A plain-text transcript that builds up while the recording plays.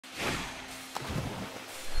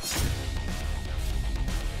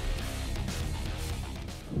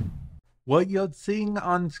What you're seeing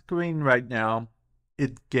on screen right now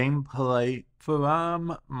is gameplay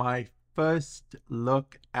from my first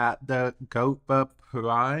look at the Gotva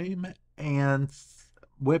Prime, and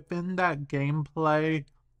within that gameplay,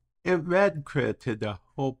 it red critted a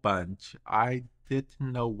whole bunch. I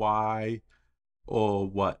didn't know why or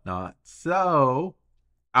whatnot. So,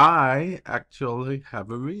 I actually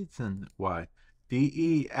have a reason why.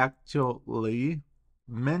 DE actually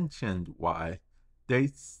mentioned why. They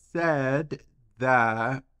said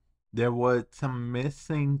that there was some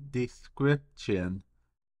missing description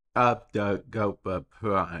of the Gotva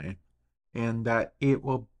Prime and that it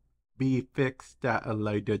will be fixed at a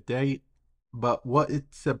later date. But what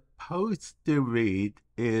it's supposed to read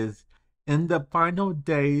is, in the final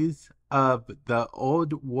days of the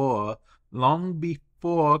old war, long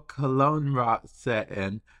before Cologne rot set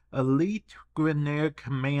in, elite Grenadier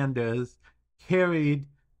commanders carried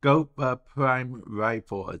Gotva Prime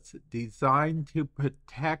rifles designed to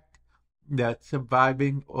protect the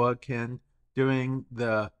surviving Orkan during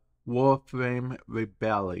the Warframe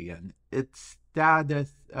rebellion. Its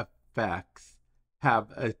status effects have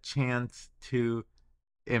a chance to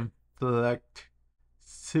inflict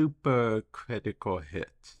super critical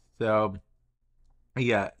hits. So,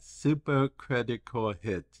 yeah, super critical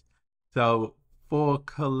hits. So, for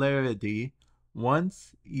clarity,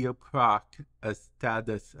 once you proc a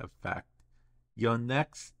status effect, your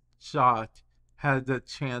next shot has a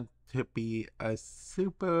chance to be a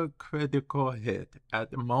super critical hit.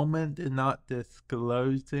 At the moment, not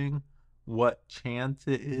disclosing what chance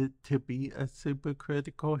it is to be a super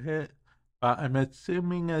critical hit, but I'm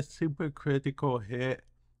assuming a super critical hit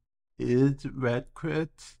is red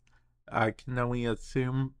crits. I can only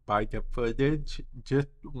assume by the footage. Just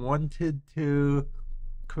wanted to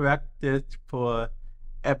correct this for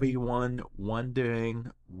everyone wondering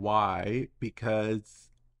why, because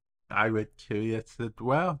I was curious as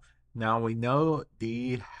well. Now we know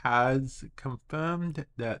D has confirmed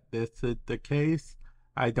that this is the case.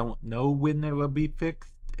 I don't know when it will be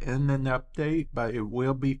fixed in an update, but it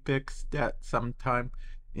will be fixed at some time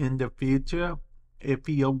in the future. If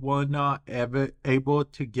you were not ever able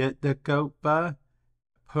to get the Gotva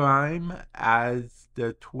Prime as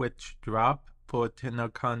the Twitch drop for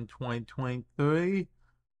TennoCon 2023,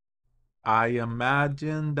 I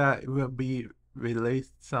imagine that it will be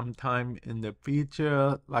released sometime in the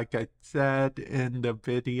future. Like I said in the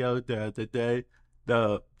video the other day,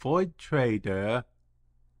 the Void Trader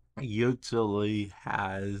usually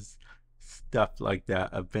has stuff like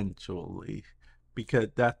that eventually, because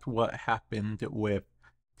that's what happened with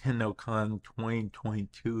TennoCon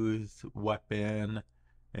 2022's weapon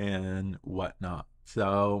and whatnot.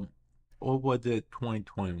 So, or was it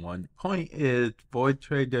 2021? Point is, Void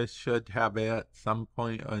Trader should have it at some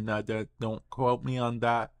point or another. Don't quote me on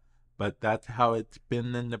that, but that's how it's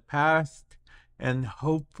been in the past. And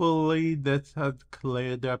hopefully this has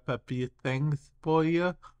cleared up a few things for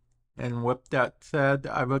you. And with that said,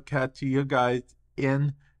 I will catch you guys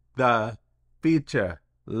in the future.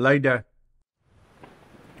 Later.